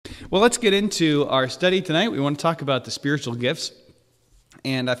Well, let's get into our study tonight. We want to talk about the spiritual gifts.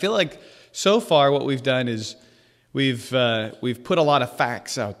 And I feel like so far what we've done is we've put a lot of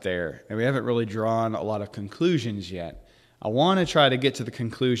facts out there, and we haven't really drawn a lot of conclusions yet. I want to try to get to the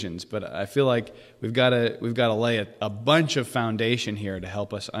conclusions, but I feel like we've got to lay a bunch of foundation here to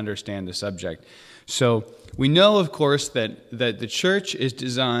help us understand the subject. So we know, of course, that the church is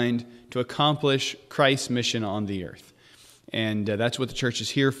designed to accomplish Christ's mission on the earth. And that's what the church is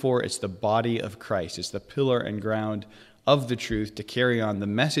here for. It's the body of Christ. It's the pillar and ground of the truth to carry on the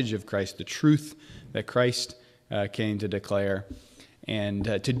message of Christ, the truth that Christ came to declare. And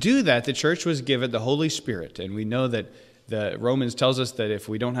to do that, the church was given the Holy Spirit. And we know that the Romans tells us that if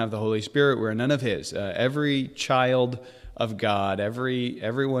we don't have the Holy Spirit, we're none of His. Every child of God,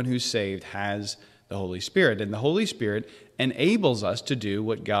 everyone who's saved has the Holy Spirit. And the Holy Spirit enables us to do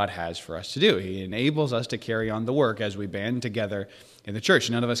what God has for us to do. He enables us to carry on the work as we band together in the church.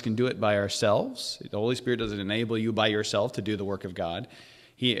 None of us can do it by ourselves. The Holy Spirit doesn't enable you by yourself to do the work of God.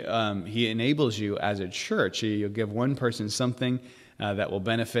 He enables you as a church. You'll give one person something that will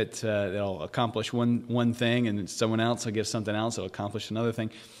benefit, that'll accomplish one thing, and someone else will give something else that'll accomplish another thing.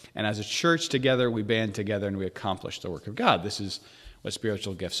 And as a church together, we band together and we accomplish the work of God. This is what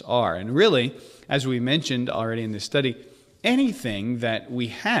spiritual gifts are. And really, as we mentioned already in this study, anything that we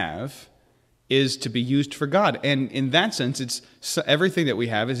have is to be used for God. And in that sense, it's everything that we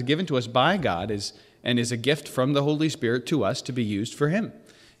have is given to us by God and is a gift from the Holy Spirit to us to be used for Him.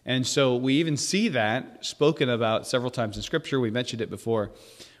 And so we even see that spoken about several times in Scripture. We mentioned it before,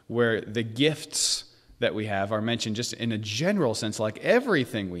 where the gifts that we have are mentioned just in a general sense, like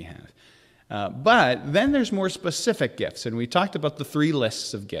everything we have. But then there's more specific gifts, and we talked about the three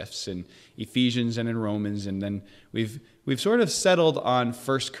lists of gifts in Ephesians and in Romans, and then we've sort of settled on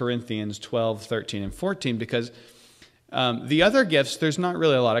 1 Corinthians 12, 13, and 14, because the other gifts, there's not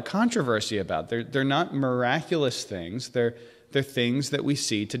really a lot of controversy about. They're not miraculous things. They're things that we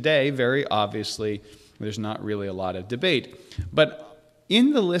see today. Very obviously, there's not really a lot of debate. But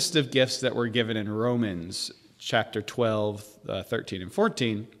in the list of gifts that were given in Romans chapter 12, 13, and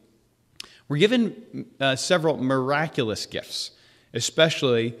 14, we're given several miraculous gifts,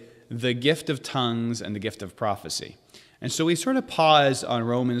 especially the gift of tongues and the gift of prophecy. And so we sort of paused on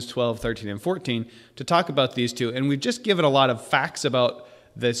Romans 12, 13, and 14 to talk about these two. And we've just given a lot of facts about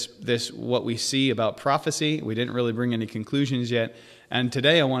this what we see about prophecy. We didn't really bring any conclusions yet. And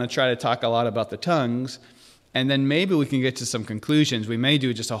today I want to try to talk a lot about the tongues. And then maybe we can get to some conclusions. We may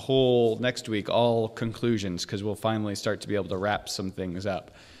do just a whole next week, all conclusions, because we'll finally start to be able to wrap some things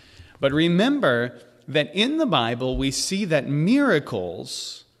up. But remember that in the Bible, we see that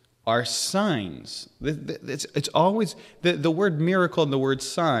miracles are signs. It's always, the word miracle and the word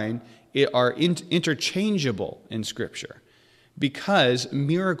sign are interchangeable in Scripture, because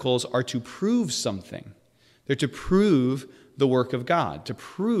miracles are to prove something. They're to prove the work of God, to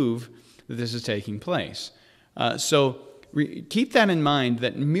prove that this is taking place. Keep that in mind,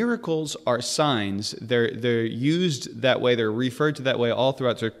 that miracles are signs. They're used that way. They're referred to that way all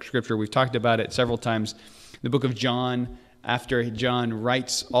throughout the Scripture. We've talked about it several times. The book of John, after John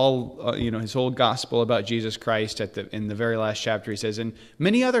writes his whole gospel about Jesus Christ, in the very last chapter, he says, and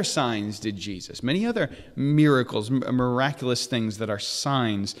many other signs did Jesus, many other miracles, miraculous things that are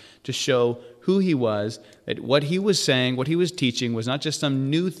signs to show who He was, that what He was saying, what He was teaching was not just some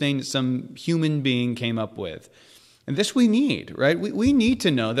new thing that some human being came up with. And this we need, right? We need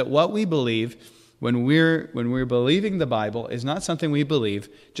to know that what we believe when we're believing the Bible is not something we believe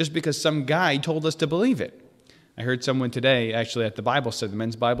just because some guy told us to believe it. I heard someone today, actually at the Bible study, the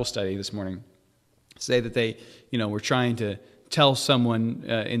men's Bible study this morning, say that they, were trying to tell someone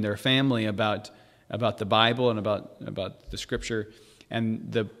in their family about the Bible and about the Scripture,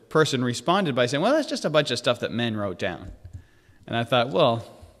 and the person responded by saying, "Well, that's just a bunch of stuff that men wrote down." And I thought, well,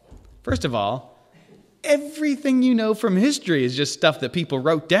 first of all, everything you know from history is just stuff that people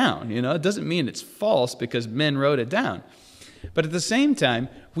wrote down. It doesn't mean it's false because men wrote it down. But at the same time,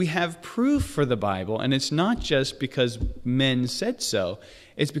 we have proof for the Bible, and it's not just because men said so.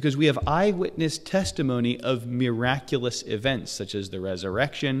 It's because we have eyewitness testimony of miraculous events, such as the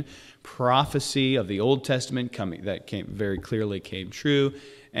resurrection, prophecy of the Old Testament very clearly came true,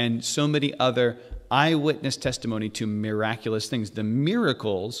 and so many other eyewitness testimony to miraculous things. The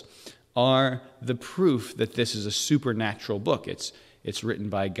miracles are the proof that this is a supernatural book. It's written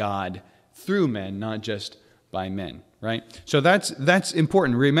by God through men, not just by men, right? So that's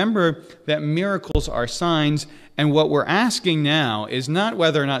important. Remember that miracles are signs, and what we're asking now is not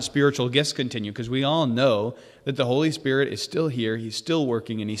whether or not spiritual gifts continue, because we all know that the Holy Spirit is still here, He's still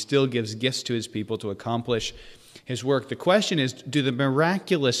working, and He still gives gifts to His people to accomplish his work. The question is, do the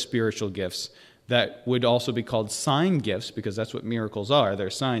miraculous spiritual gifts that would also be called sign gifts, because that's what miracles are, they're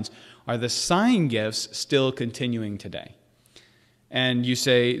signs, are the sign gifts still continuing today? And you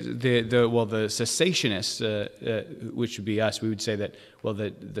say, the cessationists, which would be us, we would say that, well,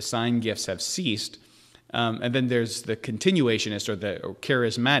 the sign gifts have ceased. And then there's the continuationist or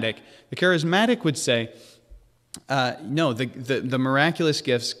charismatic. The charismatic would say, no, the miraculous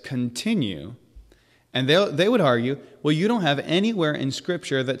gifts continue. And they would argue, well, you don't have anywhere in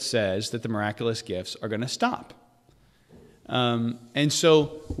Scripture that says that the miraculous gifts are going to stop. And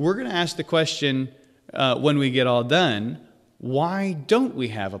so we're going to ask the question when we get all done, why don't we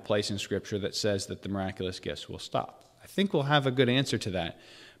have a place in Scripture that says that the miraculous gifts will stop? I think we'll have a good answer to that.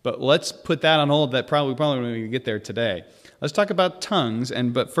 But let's put that on hold. That probably when we get there today. Let's talk about tongues.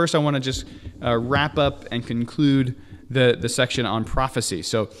 But first I want to just wrap up and conclude the section on prophecy.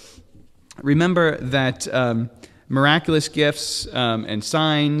 So remember that miraculous gifts and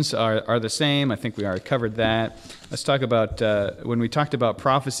signs are the same. I think we already covered that. Let's talk about, when we talked about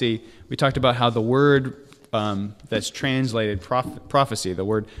prophecy, we talked about how the word that's translated prophecy, the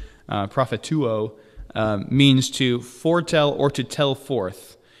word prophetuo, means to foretell or to tell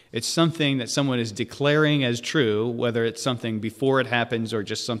forth. It's something that someone is declaring as true, whether it's something before it happens or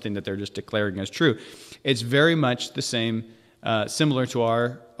just something that they're just declaring as true. It's very much the same, similar to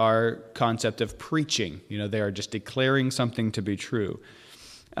our concept of preaching. They are just declaring something to be true.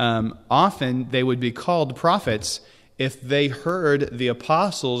 Often they would be called prophets if they heard the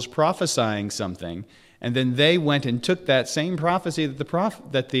apostles prophesying something, and then they went and took that same prophecy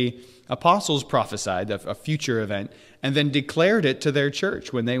that the apostles prophesied, a future event, and then declared it to their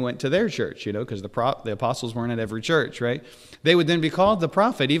church when they went to their church, because the apostles weren't at every church, right? They would then be called the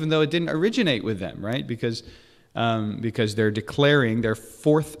prophet, even though it didn't originate with them, right? Because they're declaring, they're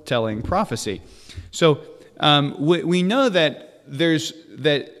forth-telling prophecy. So we know that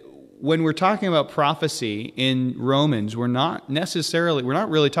when we're talking about prophecy in Romans, we're not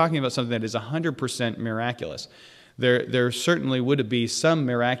really talking about something that is 100% miraculous. There certainly would be some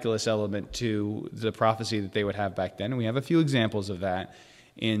miraculous element to the prophecy that they would have back then, and we have a few examples of that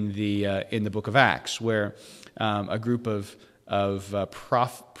in the book of Acts, where a group of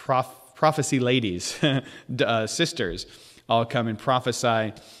prophecy ladies, sisters, all come and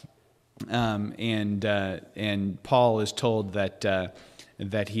prophesy, and Paul is told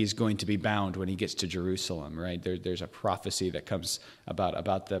that he's going to be bound when he gets to Jerusalem, right? There's a prophecy that comes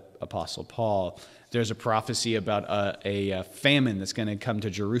about the Apostle Paul. There's a prophecy about a famine that's going to come to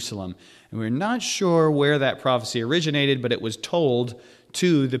Jerusalem. And we're not sure where that prophecy originated, but it was told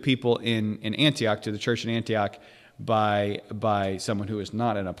to the people in Antioch, to the church in Antioch, by someone who is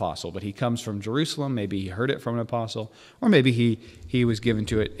not an apostle. But he comes from Jerusalem. Maybe he heard it from an apostle, or maybe he was given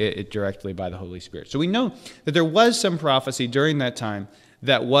to it directly by the Holy Spirit. So we know that there was some prophecy during that time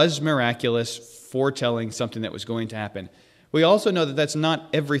that was miraculous, foretelling something that was going to happen. We also know that that's not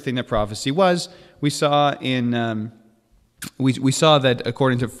everything that prophecy was. We saw we saw that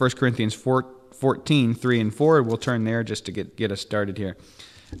according to 1 Corinthians 14, 3 and 4. We'll turn there just to get us started here.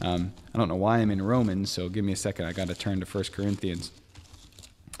 I don't know why I'm in Romans, so give me a second. I got to turn to 1 Corinthians.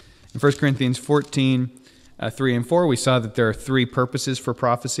 In 1 Corinthians 14, 3 and 4, we saw that there are three purposes for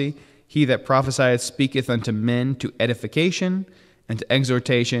prophecy. He that prophesieth speaketh unto men to edification and to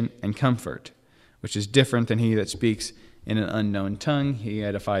exhortation and comfort, which is different than he that speaks in an unknown tongue. He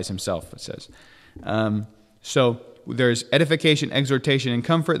edifies himself, it says. So there's edification, exhortation, and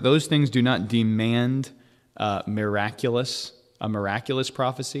comfort. Those things do not demand a miraculous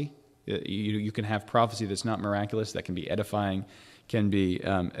prophecy. You can have prophecy that's not miraculous, that can be edifying, can be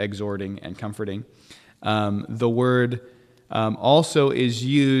exhorting and comforting. The word also is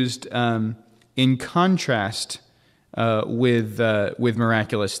used in contrast with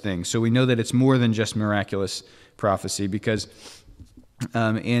miraculous things. So we know that it's more than just miraculous prophecy, because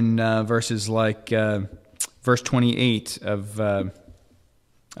in verses like verse 28 of 1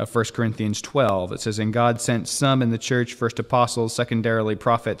 Corinthians 12, it says, "And God sent some in the church, first apostles, secondarily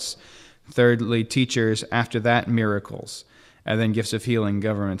prophets, thirdly teachers, after that miracles, and then gifts of healing,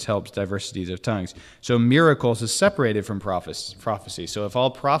 governments, helps, diversities of tongues." So miracles is separated from prophecy. So if all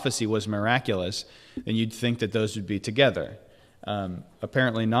prophecy was miraculous, then you'd think that those would be together.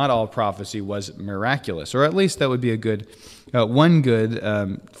 Apparently not all prophecy was miraculous, or at least that would be one good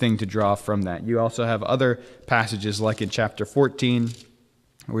thing to draw from that. You also have other passages like in chapter 14,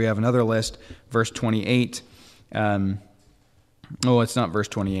 where we have another list, verse 28. It's not verse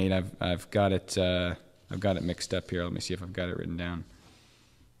 28. I've got it mixed up here. Let me see if I've got it written down.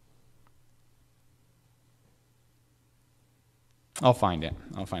 I'll find it.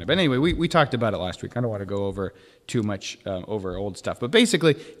 But anyway, we talked about it last week. I don't want to go over too much over old stuff. But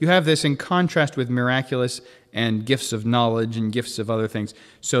basically, you have this in contrast with miraculous and gifts of knowledge and gifts of other things.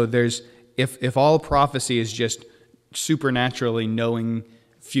 So there's, if all prophecy is just supernaturally knowing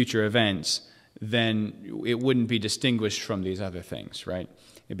future events, then it wouldn't be distinguished from these other things, right?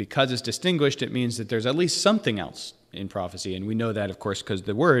 And because it's distinguished, it means that there's at least something else in prophecy. And we know that, of course, because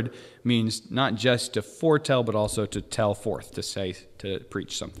the word means not just to foretell, but also to tell forth, to say, to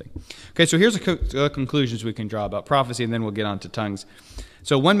preach something. Okay, so here's the conclusions we can draw about prophecy, and then we'll get on to tongues.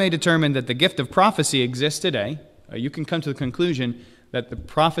 So one may determine that the gift of prophecy exists today. You can come to the conclusion that the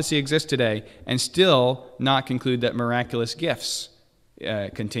prophecy exists today and still not conclude that miraculous gifts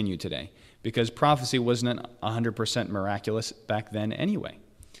continue today, because prophecy wasn't 100% miraculous back then anyway.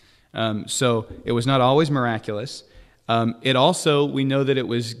 So it was not always miraculous. It also, we know that it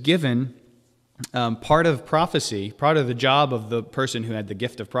was given, part of prophecy, part of the job of the person who had the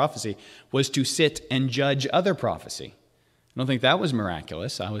gift of prophecy was to sit and judge other prophecy. I don't think that was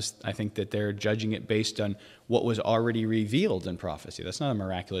miraculous. I think that they're judging it based on what was already revealed in prophecy. That's not a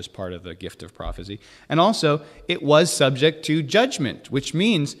miraculous part of the gift of prophecy. And also, it was subject to judgment, which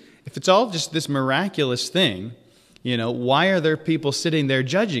means if it's all just this miraculous thing, why are there people sitting there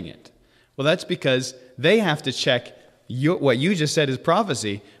judging it? Well, that's because they have to check what you just said is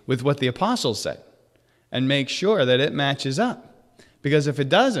prophecy with what the apostles said and make sure that it matches up. Because if it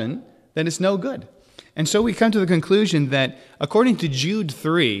doesn't, then it's no good. And so we come to the conclusion that according to Jude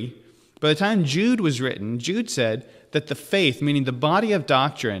 3, by the time Jude was written, Jude said that the faith, meaning the body of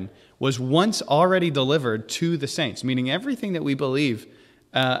doctrine, was once already delivered to the saints, meaning everything that we believe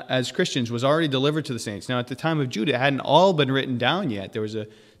as Christians was already delivered to the saints. Now, at the time of Jude, it hadn't all been written down yet. There was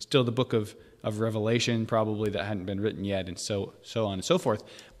still the book of Revelation probably that hadn't been written yet, and so on and so forth.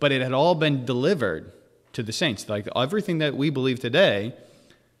 But it had all been delivered to the saints. Like everything that we believe today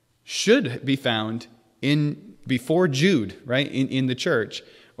should be found before Jude, right, in the church,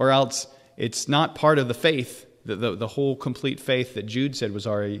 or else it's not part of the faith, the whole complete faith that Jude said was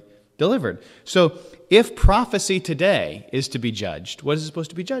already delivered. So if prophecy today is to be judged, what is it supposed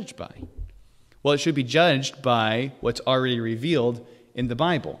to be judged by? Well, it should be judged by what's already revealed in the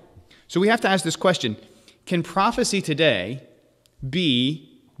Bible. So we have to ask this question: can prophecy today be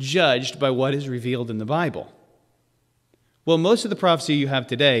judged by what is revealed in the Bible? Well, most of the prophecy you have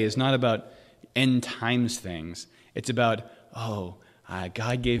today is not about end times things. It's about,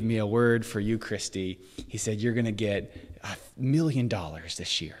 God gave me a word for you, Christy. He said you're going to get $1 million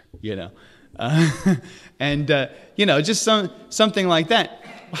this year, just something like that.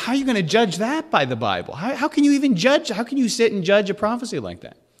 Well, how are you going to judge that by the Bible? How can you even judge? How can you sit and judge a prophecy like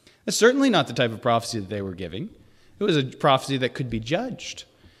that? That's certainly not the type of prophecy that they were giving. It was a prophecy that could be judged.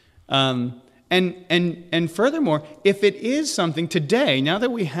 And furthermore, if it is something today, now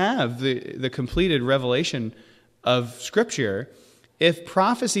that we have the completed revelation of Scripture, if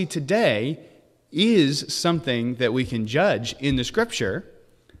prophecy today is something that we can judge in the Scripture,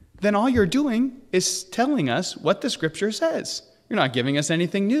 then all you're doing is telling us what the Scripture says. You're not giving us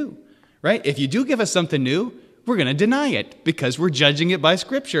anything new, right? If you do give us something new, we're going to deny it because we're judging it by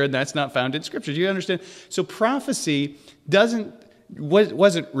Scripture, and that's not found in Scripture. Do you understand? So prophecy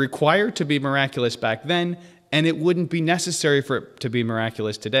wasn't required to be miraculous back then, and it wouldn't be necessary for it to be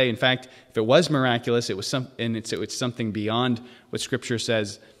miraculous today. In fact, if it was miraculous, it was something beyond what Scripture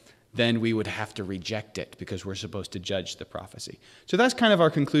says, then we would have to reject it because we're supposed to judge the prophecy. So that's kind of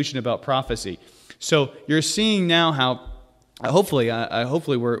our conclusion about prophecy. So you're seeing now how, hopefully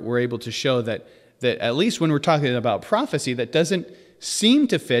we're able to show that at least when we're talking about prophecy, that doesn't seem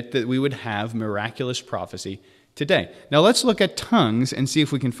to fit that we would have miraculous prophecy today. Now let's look at tongues and see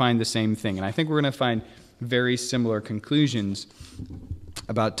if we can find the same thing. And I think we're going to find very similar conclusions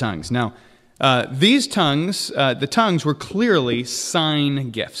about tongues. Now, these tongues, the tongues were clearly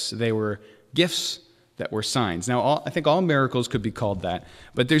sign gifts. They were gifts that were signs. Now, I think all miracles could be called that,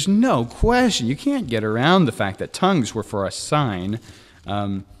 but there's no question. You can't get around the fact that tongues were for a sign,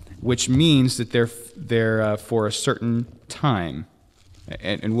 which means that they're for a certain time.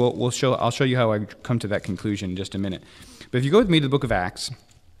 And I'll show you how I come to that conclusion in just a minute. But if you go with me to the book of Acts,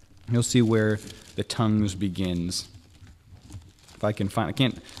 you'll see where the tongues begins. If I can find,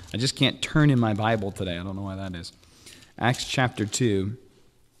 I just can't turn in my Bible today. I don't know why that is. Acts chapter 2.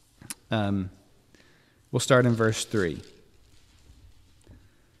 We'll start in verse 3.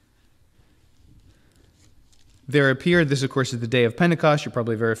 There appeared, this of course is the day of Pentecost. You're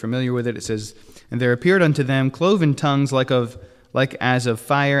probably very familiar with it. It says, and there appeared unto them cloven tongues like as of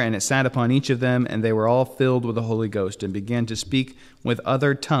fire, and it sat upon each of them, and they were all filled with the Holy Ghost, and began to speak with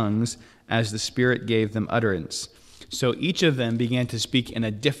other tongues as the Spirit gave them utterance. So each of them began to speak in a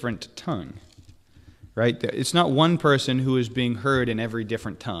different tongue. Right? It's not one person who is being heard in every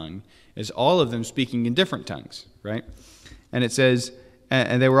different tongue. It's all of them speaking in different tongues. Right? And it says,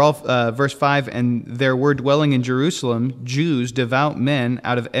 and they were all, verse 5, and there were dwelling in Jerusalem Jews, devout men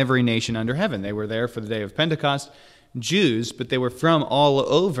out of every nation under heaven. They were there for the day of Pentecost, Jews, but they were from all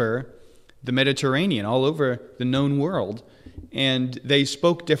over the Mediterranean, all over the known world. And they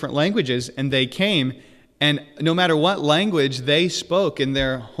spoke different languages, and they came, and no matter what language they spoke in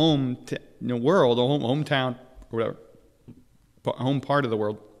their home world, or hometown, or whatever, home part of the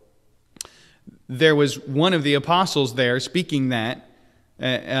world, there was one of the apostles there speaking that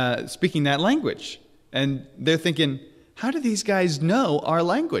language. And they're thinking, how do these guys know our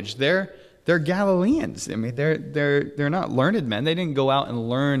language? They're Galileans. I mean, they're not learned men. They didn't go out and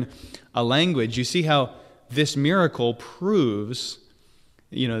learn a language. You see how this miracle proves,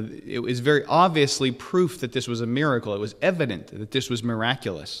 it was very obviously proof that this was a miracle. It was evident that this was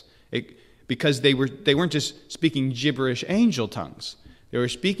miraculous. Because they weren't just speaking gibberish angel tongues. They were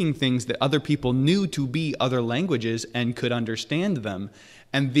speaking things that other people knew to be other languages and could understand them.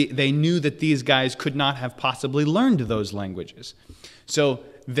 And they knew that these guys could not have possibly learned those languages. So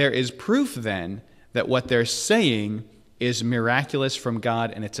there is proof then that what they're saying is miraculous from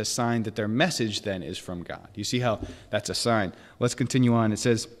God, and it's a sign that their message then is from God. You see how that's a sign. Let's continue on. It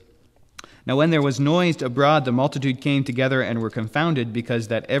says, now when there was noise abroad, the multitude came together and were confounded, because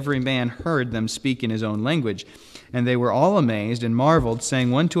that every man heard them speak in his own language. And they were all amazed and marveled,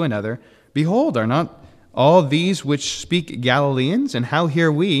 saying one to another, behold, are not all these which speak Galileans? And how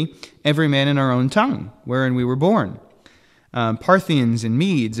hear we, every man in our own tongue, wherein we were born? Parthians and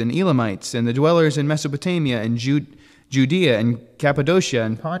Medes and Elamites, and the dwellers in Mesopotamia and Judea and Cappadocia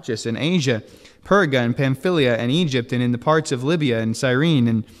and Pontus and Asia, Perga and Pamphylia and Egypt, and in the parts of Libya and Cyrene,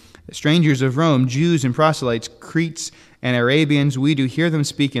 and strangers of Rome, Jews and proselytes, Cretes and Arabians, we do hear them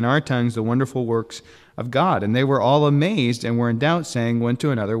speak in our tongues the wonderful works of God. And they were all amazed and were in doubt, saying one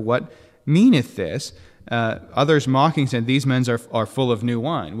to another, what meaneth this? Others mocking said, these men are full of new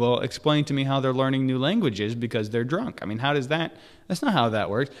wine. Well, explain to me how they're learning new languages because they're drunk. I mean, how does that? That's not how that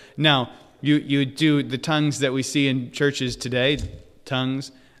works. Now, you do the tongues that we see in churches today,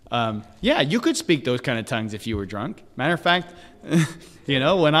 tongues. Yeah, you could speak those kind of tongues if you were drunk. Matter of fact,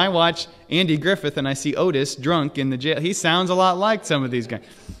 when I watch Andy Griffith and I see Otis drunk in the jail, he sounds a lot like some of these guys.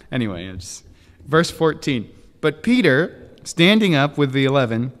 Anyway, it's verse 14. But Peter, standing up with the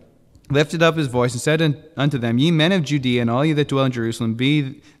 11, lifted up his voice and said unto them, ye men of Judea, and all ye that dwell in Jerusalem,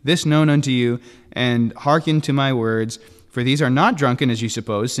 be this known unto you, and hearken to my words. For these are not drunken, as you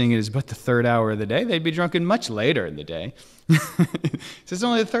suppose, seeing it is but the third hour of the day. They'd be drunken much later in the day. It's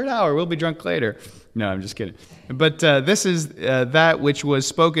only the third hour. We'll be drunk later. No, I'm just kidding. But this is that which was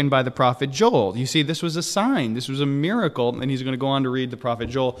spoken by the prophet Joel. You see, this was a sign. This was a miracle. And he's going to go on to read the prophet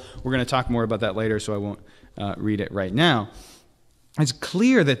Joel. We're going to talk more about that later, so I won't read it right now. It's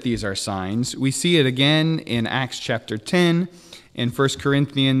clear that these are signs. We see it again in Acts chapter 10, in 1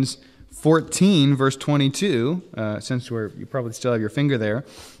 Corinthians 14, verse 22, since you probably still have your finger there.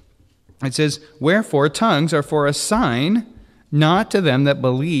 It says, wherefore tongues are for a sign, not to them that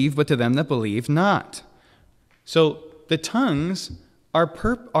believe, but to them that believe not. So the tongues are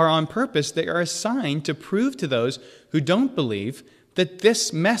on purpose. They are a sign to prove to those who don't believe that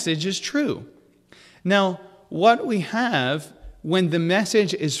this message is true. Now, what we have when the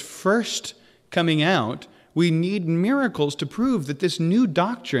message is first coming out, we need miracles to prove that this new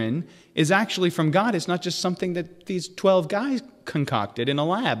doctrine is actually from God. It's not just something that these 12 guys concocted in a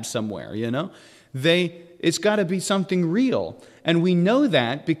lab somewhere, It's got to be something real. And we know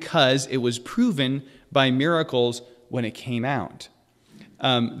that because it was proven by miracles when it came out.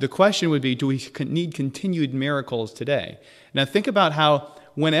 The question would be, do we need continued miracles today? Now think about how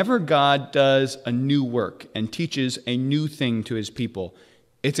whenever God does a new work and teaches a new thing to his people,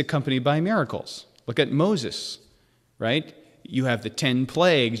 it's accompanied by miracles. Look at Moses, right? You have the 10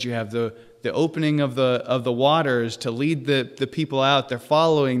 plagues. You have the opening of the waters to lead the people out. They're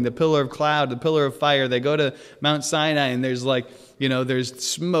following the pillar of cloud, the pillar of fire. They go to Mount Sinai, and there's there's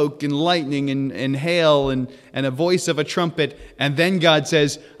smoke and lightning and hail and a voice of a trumpet. And then God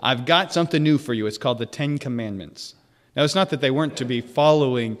says, I've got something new for you. It's called the 10 Commandments. Now, it's not that they weren't to be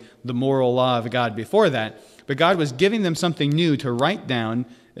following the moral law of God before that, but God was giving them something new to write down.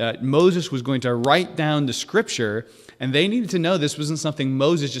 Moses was going to write down the Scripture, and they needed to know this wasn't something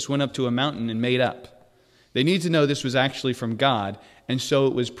Moses just went up to a mountain and made up. They needed to know this was actually from God, and so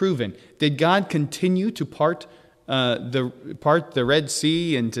it was proven. Did God continue to part the Red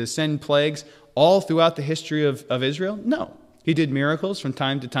Sea and to send plagues all throughout the history of Israel? No. He did miracles from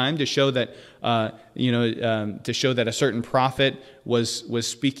time to time to show that, to show that a certain prophet was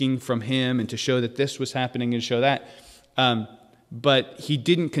speaking from him, and to show that this was happening and show that. But he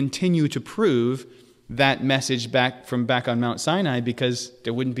didn't continue to prove that message back on Mount Sinai, because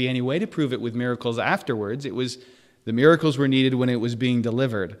there wouldn't be any way to prove it with miracles afterwards. The miracles were needed when it was being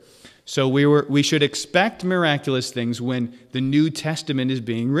delivered. So we should expect miraculous things when the New Testament is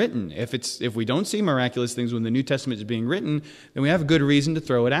being written. If we don't see miraculous things when the New Testament is being written, then we have a good reason to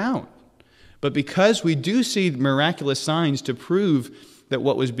throw it out. But because we do see miraculous signs to prove that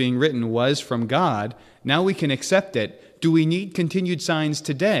what was being written was from God, now we can accept it. Do we need continued signs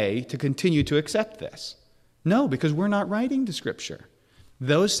today to continue to accept this? No, because we're not writing the Scripture.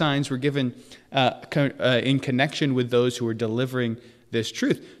 Those signs were given in connection with those who were delivering this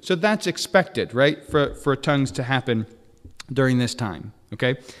truth. So that's expected, right, for tongues to happen during this time,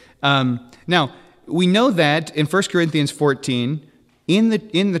 okay? Now, we know that in 1 Corinthians 14, in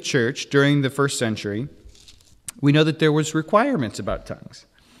the church during the first century, we know that there was requirements about tongues.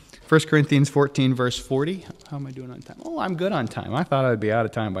 1 Corinthians 14, verse 40. How am I doing on time? Oh, I'm good on time. I thought I'd be out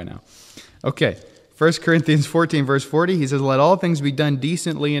of time by now. Okay, 1 Corinthians 14, verse 40, he says, "Let all things be done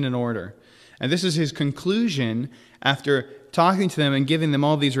decently and in order." And this is his conclusion after talking to them and giving them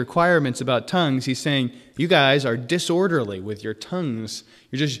all these requirements about tongues. He's saying, you guys are disorderly with your tongues.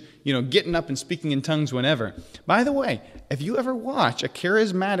 You're just, getting up and speaking in tongues whenever. By the way, if you ever watch a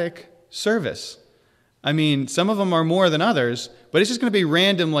charismatic service, I mean, some of them are more than others, but it's just going to be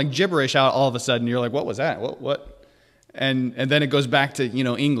random, like gibberish out all of a sudden. You're like, what was that? What? And then it goes back to,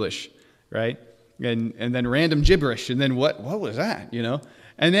 English, right? And then random gibberish. And then what was that,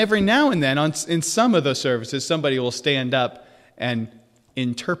 And every now and then, in some of those services, somebody will stand up and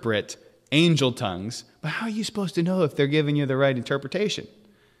interpret angel tongues. But how are you supposed to know if they're giving you the right interpretation?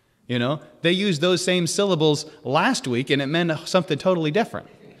 They used those same syllables last week, and it meant something totally different.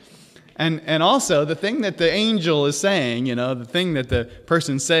 And also, the thing that the angel is saying, the thing that the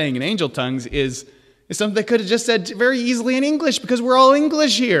person's saying in angel tongues is something they could have just said very easily in English, because we're all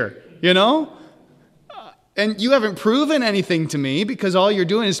English here, And you haven't proven anything to me, because all you're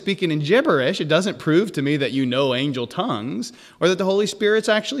doing is speaking in gibberish. It doesn't prove to me that you know angel tongues or that the Holy Spirit's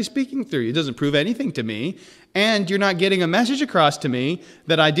actually speaking through you. It doesn't prove anything to me. And you're not getting a message across to me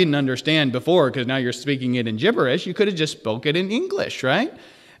that I didn't understand before, because now you're speaking it in gibberish. You could have just spoke it in English, right?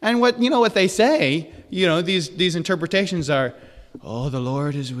 And what they say, these interpretations are, "Oh, the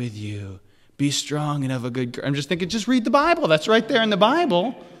Lord is with you. Be strong and have a good..." I'm just thinking, just read the Bible. That's right there in the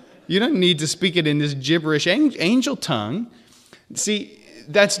Bible. You don't need to speak it in this gibberish angel tongue. See,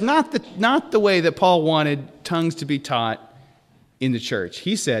 that's not the way that Paul wanted tongues to be taught in the church.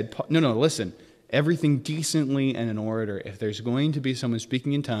 He said, no, listen, everything decently and in order. If there's going to be someone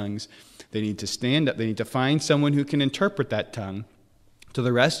speaking in tongues, they need to stand up. They need to find someone who can interpret that tongue to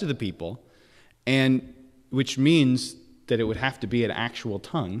the rest of the people, and which means that it would have to be an actual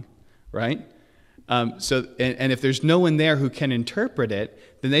tongue, right? And if there's no one there who can interpret it,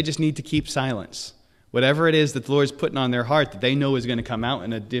 then they just need to keep silence. Whatever it is that the Lord's putting on their heart that they know is going to come out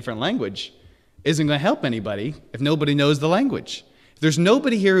in a different language isn't going to help anybody if nobody knows the language. If there's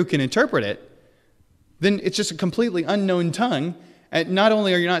nobody here who can interpret it, then it's just a completely unknown tongue. And not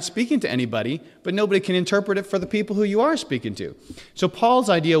only are you not speaking to anybody, but nobody can interpret it for the people who you are speaking to. So Paul's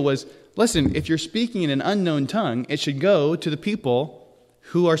idea was, listen, if you're speaking in an unknown tongue, it should go to the people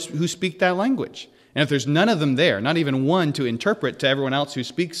who speak that language. And if there's none of them there, not even one to interpret to everyone else who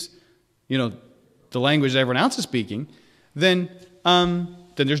speaks, the language that everyone else is speaking, then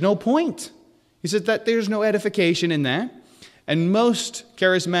there's no point. He said that there's no edification in that. And most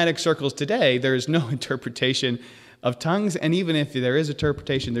charismatic circles today, there is no interpretation of tongues, and even if there is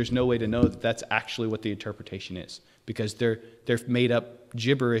interpretation, there's no way to know that that's actually what the interpretation is, because they're made up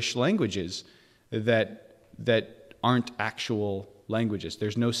gibberish languages that aren't actual languages.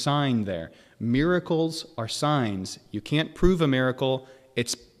 There's no sign there. Miracles are signs. You can't prove a miracle.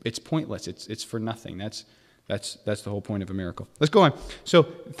 It's pointless. It's for nothing. That's the whole point of a miracle. Let's go on. So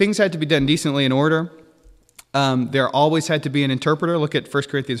things had to be done decently in order. There always had to be an interpreter. Look at 1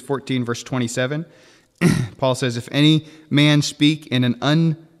 Corinthians 14, verse 27. Paul says, "If any man speak in an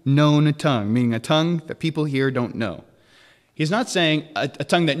unknown tongue," meaning a tongue that people here don't know. He's not saying a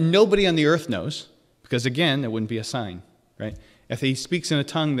tongue that nobody on the earth knows, because again, that wouldn't be a sign, right? If he speaks in a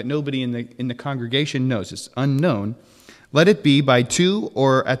tongue that nobody in the congregation knows, it's unknown, let it be by 2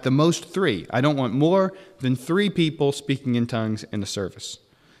 or at the most 3. I don't want more than 3 people speaking in tongues in the service,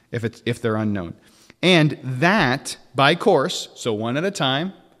 if they're unknown. And that by course, so one at a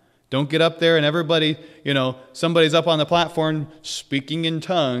time, Don't get up there and everybody, somebody's up on the platform speaking in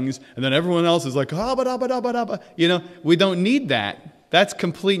tongues, and then everyone else is like, we don't need that. That's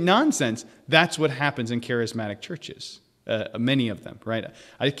complete nonsense. That's what happens in charismatic churches, many of them, right?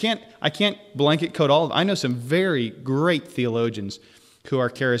 I can't blanket coat all of them. I know some very great theologians who are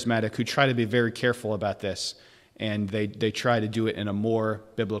charismatic who try to be very careful about this, and they try to do it in a more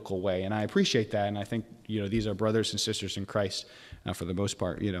biblical way. And I appreciate that, and I think these are brothers and sisters in Christ for the most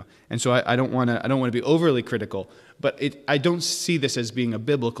part. And so I don't want to be overly critical, but I don't see this as being a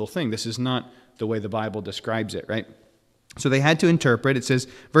biblical thing. This is not the way the Bible describes it, right? So they had to interpret. It says,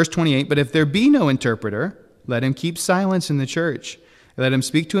 verse 28, "But if there be no interpreter, let him keep silence in the church. Let him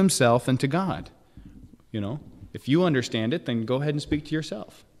speak to himself and to God." If you understand it, then go ahead and speak to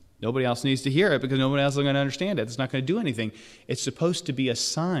yourself. Nobody else needs to hear it because nobody else is going to understand it. It's not going to do anything. It's supposed to be a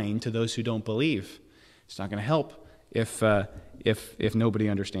sign to those who don't believe. It's not going to help if nobody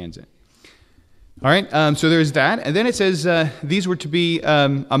understands it. All right, so there's that. And then it says these were to be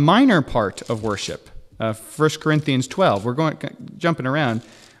a minor part of worship. 1 Corinthians 12. We're jumping around,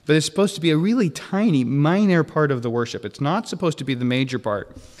 but it's supposed to be a really tiny, minor part of the worship. It's not supposed to be the major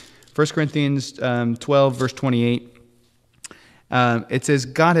part. 1 Corinthians 12, verse 28. It says,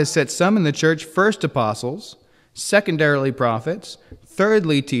 "God has set some in the church, first apostles, secondarily prophets,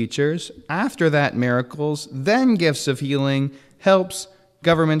 thirdly teachers, after that miracles, then gifts of healing, helps,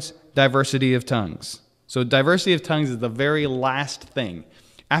 governments, diversity of tongues." So diversity of tongues is the very last thing,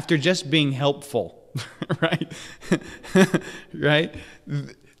 after just being helpful, right? Right?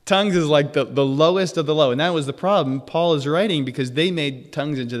 Tongues is like the lowest of the low, and that was the problem Paul is writing, because they made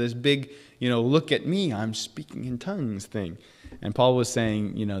tongues into this big, look at me, I'm speaking in tongues thing. And Paul was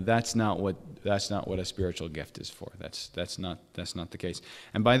saying, that's not what a spiritual gift is for. That's not the case.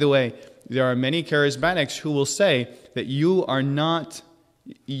 And by the way, there are many charismatics who will say that you are not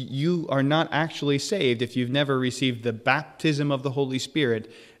actually saved if you've never received the baptism of the Holy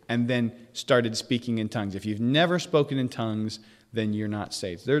Spirit and then started speaking in tongues. If you've never spoken in tongues, then you're not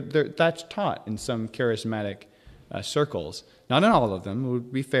saved. That's taught in some charismatic circles. Not in all of them, we'll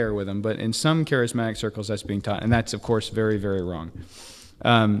be fair with them, but in some charismatic circles that's being taught. And that's, of course, very, very wrong.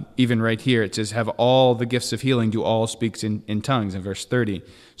 Even right here, it says, "Have all the gifts of healing, do all speaks in tongues," in verse 30.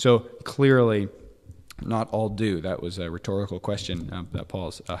 So clearly, not all do. That was a rhetorical question that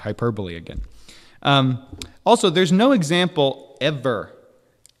Paul's hyperbole again. Also, there's no example ever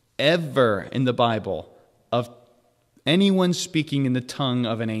in the Bible of anyone speaking in the tongue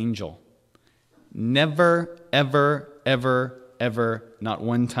of an angel. Never, ever, ever, ever, not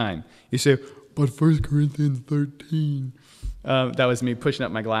one time. You say, but 1 Corinthians 13. That was me pushing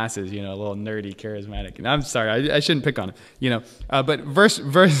up my glasses, a little nerdy, charismatic. And I'm sorry, I shouldn't pick on it, But verse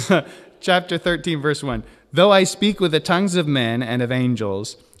chapter 13, verse 1. "Though I speak with the tongues of men and of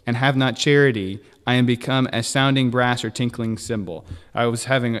angels and have not charity, I am become as sounding brass or tinkling cymbal." I was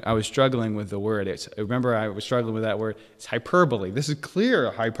struggling with the word. Remember, I was struggling with that word. It's hyperbole. This is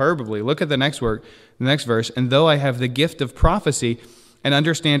clear hyperbole. Look at the next verse. "And though I have the gift of prophecy and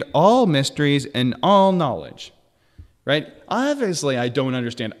understand all mysteries and all knowledge." Right? Obviously, I don't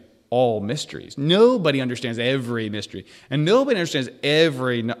understand all mysteries. Nobody understands every mystery. And nobody understands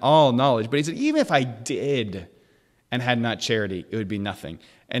all knowledge. But he said, even if I did and had not charity, it would be nothing.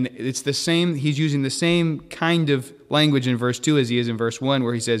 And it's the same, he's using the same kind of language in verse 2 as he is in verse 1,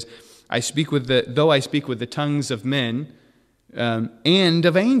 where he says, though I speak with the tongues of men and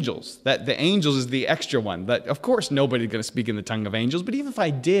of angels. That the angels is the extra one. But of course, nobody's going to speak in the tongue of angels. But even if I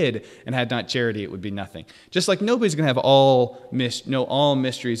did and had not charity, it would be nothing. Just like nobody's going to have know all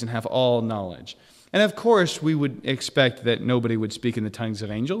mysteries and have all knowledge. And of course, we would expect that nobody would speak in the tongues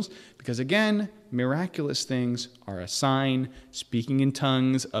of angels, because again, miraculous things are a sign. Speaking in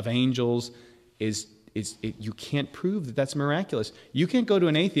tongues of angels you can't prove that that's miraculous. You can't go to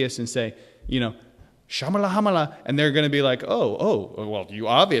an atheist and say, Shamala Hamala, and they're going to be like, well, you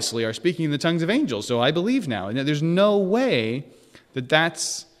obviously are speaking in the tongues of angels, so I believe now. And there's no way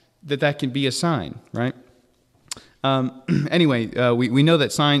that can be a sign, right? Anyway, we know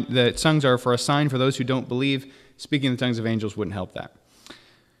that tongues are for a sign for those who don't believe. Speaking in the tongues of angels wouldn't help that.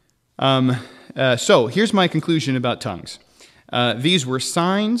 So here's my conclusion about tongues. These were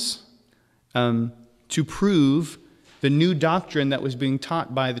signs to prove the new doctrine that was being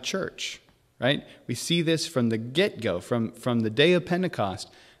taught by the church. Right? We see this from the get-go, from the day of Pentecost.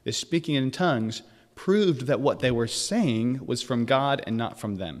 This speaking in tongues proved that what they were saying was from God and not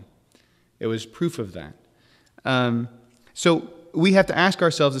from them. It was proof of that. So we have to ask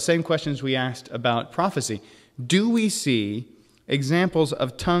ourselves the same questions we asked about prophecy. Do we see examples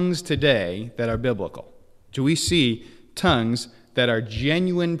of tongues today that are biblical? Do we see tongues that are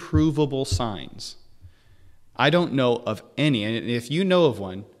genuine, provable signs. I don't know of any, and if you know of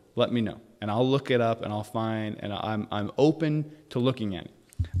one, let me know, and I'll look it up, and I'll find, and I'm open to looking at it.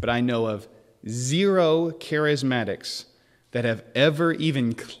 But I know of 0 charismatics that have ever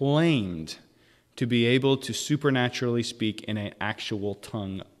even claimed to be able to supernaturally speak in an actual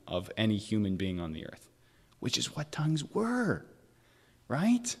tongue of any human being on the earth, which is what tongues were,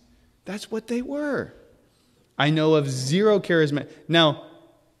 right? That's what they were. I know of 0 charismatic. Now,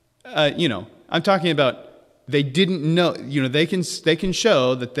 I'm talking about they didn't know. They can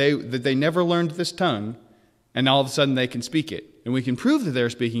show that they never learned this tongue, and all of a sudden they can speak it, and we can prove that they're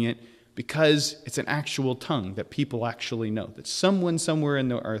speaking it because it's an actual tongue that people actually know, that someone somewhere in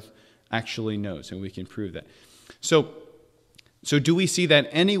the earth actually knows, and we can prove that. So do we see that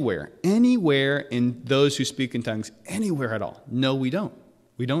anywhere? Anywhere in those who speak in tongues? Anywhere at all? No, we don't.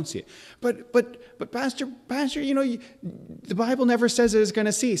 We don't see it. But Pastor, the Bible never says it is going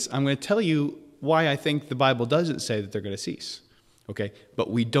to cease. I'm going to tell you why I think the Bible doesn't say that they're going to cease. Okay?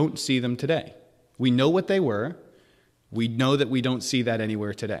 But we don't see them today. We know what they were. We know that we don't see that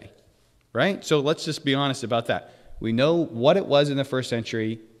anywhere today. Right? So let's just be honest about that. We know what it was in the first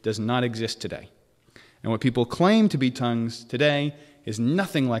century does not exist today. And what people claim to be tongues today is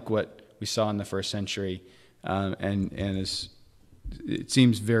nothing like what we saw in the first century, it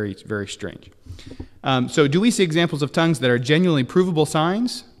seems very, very strange. So do we see examples of tongues that are genuinely provable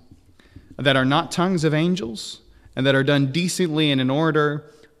signs, that are not tongues of angels, and that are done decently and in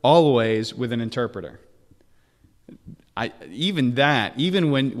order, always with an interpreter?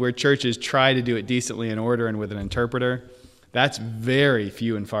 Even where churches try to do it decently in order and with an interpreter, that's very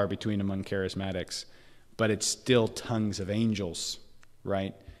few and far between among charismatics. But it's still tongues of angels,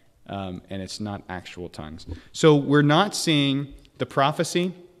 right? And it's not actual tongues. So we're not seeing the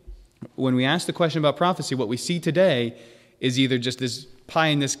prophecy. When we ask the question about prophecy, what we see today is either just this pie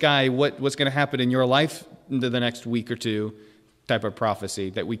in the sky, what's going to happen in your life into the next week or two type of prophecy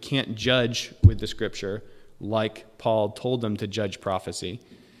that we can't judge with the Scripture, like Paul told them to judge prophecy.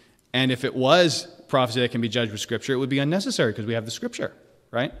 And if it was prophecy that can be judged with Scripture, it would be unnecessary because we have the Scripture,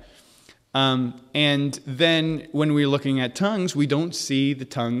 right? And then when we're looking at tongues, we don't see the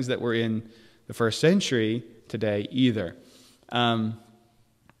tongues that were in the first century today either. I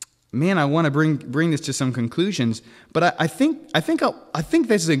want to bring this to some conclusions, but I think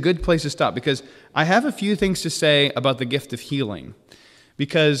this is a good place to stop because I have a few things to say about the gift of healing.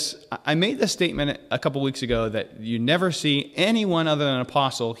 Because I made the statement a couple weeks ago that you never see anyone other than an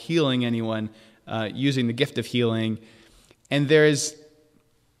apostle healing anyone using the gift of healing. And there is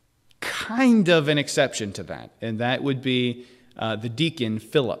kind of an exception to that. And that would be the deacon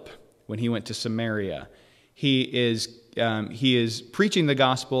Philip when he went to Samaria. He is preaching the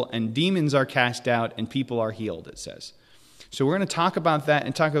gospel and demons are cast out and people are healed, it says. So we're going to talk about that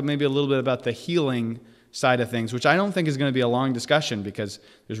and talk about maybe a little bit about the healing side of things, which I don't think is going to be a long discussion because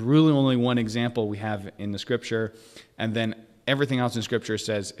there's really only one example we have in the Scripture, and then everything else in Scripture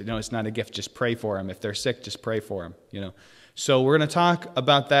says, it's not a gift, just pray for them. If they're sick, just pray for them, So we're going to talk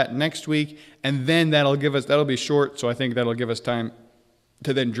about that next week, and then that'll be short, so I think that'll give us time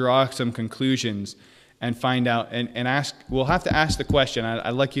to then draw some conclusions and find out, and ask. We'll have to ask the question. I'd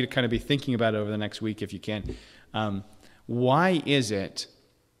like you to kind of be thinking about it over the next week if you can. Why is it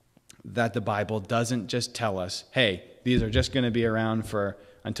that the Bible doesn't just tell us, hey, these are just going to be around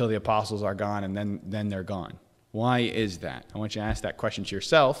until the apostles are gone and then they're gone? Why is that? I want you to ask that question to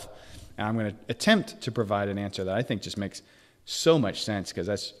yourself, and I'm going to attempt to provide an answer that I think just makes so much sense because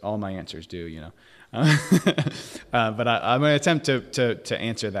that's all my answers do, But I'm going to attempt to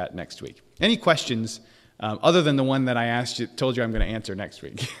answer that next week. Any questions other than the one that I told you I'm going to answer next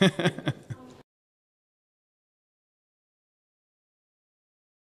week?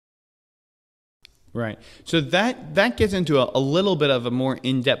 Right. So that gets into a little bit of a more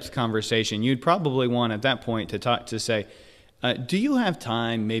in-depth conversation. You'd probably want at that point to say, do you have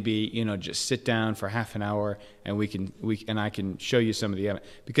time? Maybe just sit down for half an hour, and I can show you some of the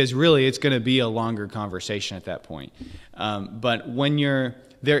evidence, because really it's going to be a longer conversation at that point. But when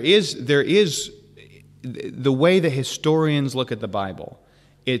there is the way the historians look at the Bible,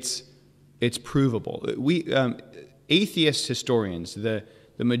 it's provable. Atheist historians, the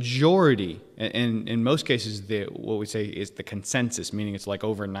majority, and in most cases, what we say is the consensus, meaning it's like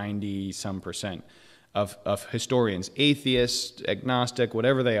over 90-some% of historians, atheists, agnostic,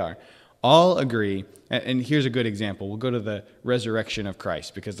 whatever they are, all agree. And here's a good example. We'll go to the resurrection of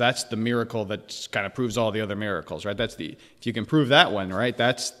Christ, because that's the miracle that kind of proves all the other miracles, right? If you can prove that one, right?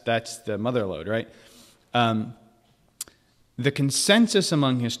 That's the mother lode, right? The consensus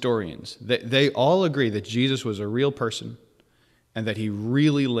among historians, they all agree that Jesus was a real person, and that he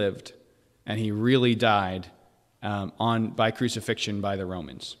really lived and he really died by crucifixion by the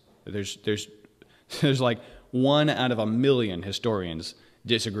Romans. There's like 1 out of 1,000,000 historians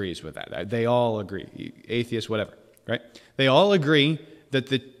disagrees with that. They all agree, atheists, whatever, right? They all agree that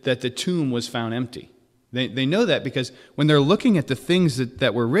the tomb was found empty. They know that because when they're looking at the things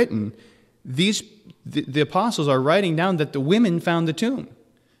that were written, the apostles are writing down that the women found the tomb.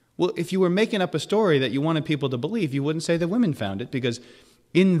 Well, if you were making up a story that you wanted people to believe, you wouldn't say the women found it, because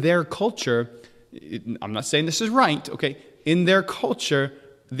in their culture, I'm not saying this is right, okay? In their culture,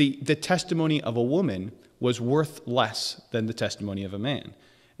 the testimony of a woman was worth less than the testimony of a man.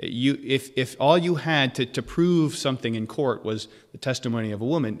 If all you had to prove something in court was the testimony of a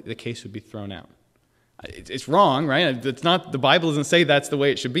woman, the case would be thrown out. It's wrong, right? It's not, the Bible doesn't say that's the way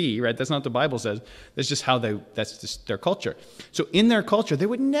it should be, right? That's not what the Bible says. That's just that's just their culture. So in their culture, they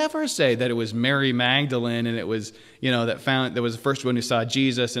would never say that it was Mary Magdalene and it was, that was the first one who saw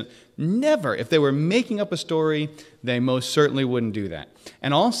Jesus. And never. If they were making up a story, they most certainly wouldn't do that.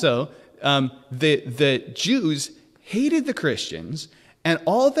 And also, the Jews hated the Christians, and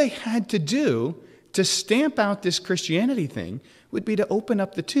all they had to do to stamp out this Christianity thing would be to open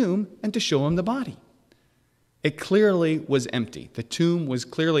up the tomb and to show them the body. It clearly was empty. The tomb was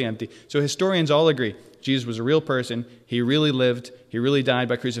clearly empty. So historians all agree Jesus was a real person. He really lived. He really died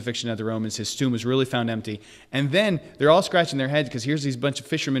by crucifixion at the Romans. His tomb was really found empty. And then they're all scratching their heads because here's these bunch of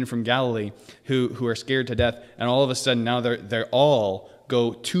fishermen from Galilee who are scared to death. And all of a sudden now they're all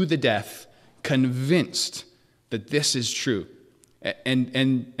go to the death convinced that this is true.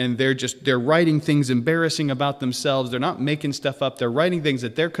 And they're writing things embarrassing about themselves. They're not making stuff up. They're writing things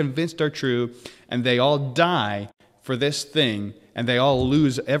that they're convinced are true, and they all die for this thing, and they all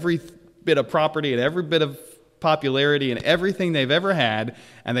lose every bit of property and every bit of popularity and everything they've ever had,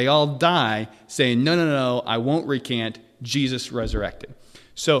 and they all die saying, no, I won't recant. Jesus resurrected.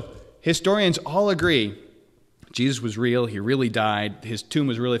 So historians all agree Jesus was real. He really died. His tomb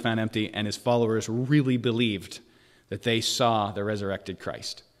was really found empty, and his followers really believed that they saw the resurrected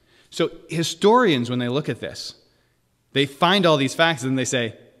Christ. So historians, when they look at this, they find all these facts and they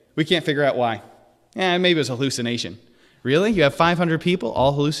say, we can't figure out why. Maybe it was a hallucination. Really? You have 500 people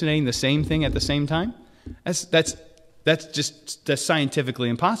all hallucinating the same thing at the same time? That's scientifically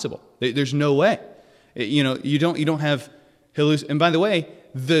impossible. There's no way. You don't have hallucinations. And by the way,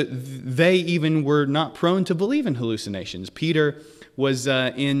 they even were not prone to believe in hallucinations. Peter was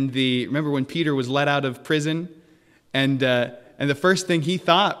remember when Peter was let out of prison? And the first thing he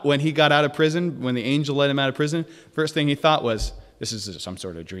thought when he got out of prison, when the angel let him out of prison, first thing he thought was, this is some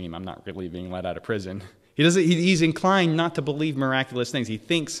sort of dream. I'm not really being let out of prison. He's inclined not to believe miraculous things. He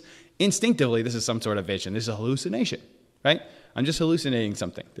thinks instinctively this is some sort of vision. This is a hallucination, right? I'm just hallucinating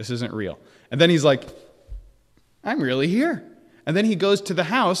something. This isn't real. And then he's like, I'm really here. And then he goes to the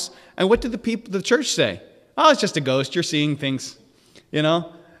house, and what did the church say? Oh, it's just a ghost. You're seeing things, They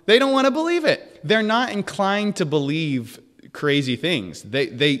don't want to believe it. They're not inclined to believe crazy things.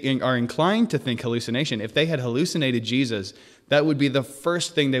 They are inclined to think hallucination. If they had hallucinated Jesus, that would be the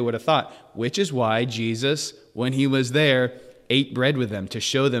first thing they would have thought, which is why Jesus, when he was there, ate bread with them to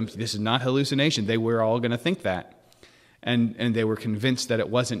show them this is not hallucination. They were all going to think that. And they were convinced that it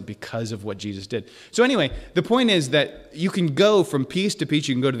wasn't because of what Jesus did. So anyway, the point is that you can go from piece to piece.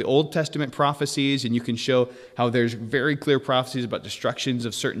 You can go to the Old Testament prophecies, and you can show how there's very clear prophecies about destructions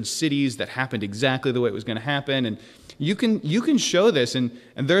of certain cities that happened exactly the way it was going to happen. And you can show this, and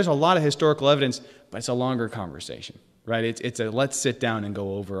there's a lot of historical evidence, but it's a longer conversation, right? It's a let's sit down and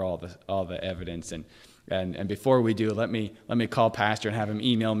go over all the evidence. And before we do, let me call Pastor and have him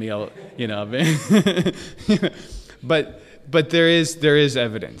email me, But there is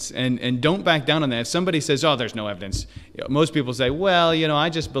evidence, and don't back down on that. If somebody says, "Oh, there's no evidence," most people say, "Well, I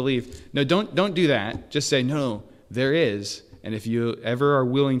just believe." No, don't do that. Just say, "No, there is." And if you ever are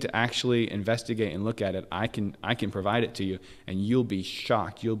willing to actually investigate and look at it, I can provide it to you, and you'll be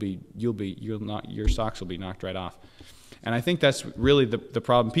shocked. Your socks will be knocked right off. And I think that's really the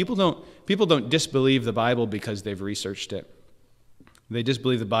problem. People don't disbelieve the Bible because they've researched it. They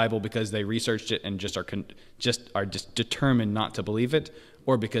disbelieve the Bible because they researched it and just are determined not to believe it,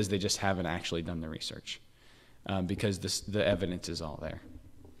 or because they just haven't actually done the research, because the evidence is all there.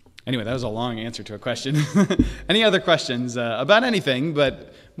 Anyway, that was a long answer to a question. Any other questions about anything,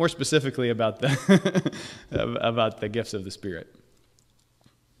 but more specifically about the gifts of the Spirit?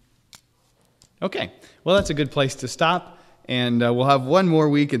 Okay, well, that's a good place to stop. And we'll have one more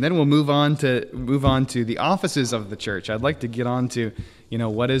week, and then we'll move on to the offices of the church. I'd like to get on to,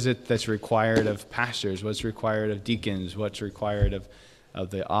 what is it that's required of pastors? What's required of deacons? What's required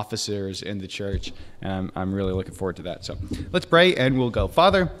the officers in the church. And I'm really looking forward to that. So let's pray and we'll go.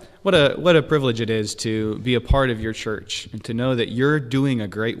 Father, what a privilege it is to be a part of your church and to know that you're doing a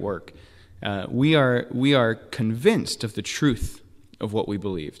great work. We are convinced of the truth of what we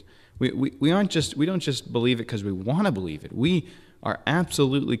believed. We don't just believe it because we want to believe it. We are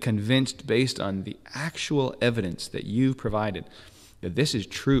absolutely convinced based on the actual evidence that you've provided that this is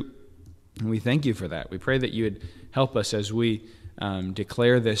true. And we thank you for that. We pray that you would help us as we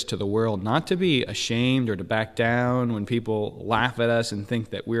declare this to the world, not to be ashamed or to back down when people laugh at us and think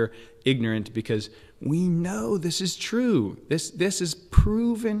that we're ignorant, because we know this is true. This is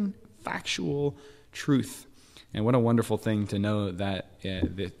proven factual truth. And what a wonderful thing to know that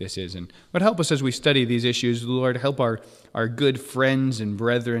this is. And Lord, help us as we study these issues. Lord, help our good friends and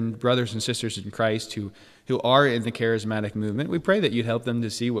brothers and sisters in Christ who are in the charismatic movement. We pray that you'd help them to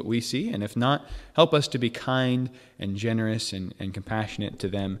see what we see. And if not, help us to be kind and generous and compassionate to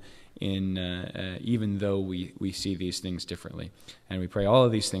them even though we see these things differently. And we pray all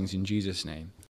of these things in Jesus' name.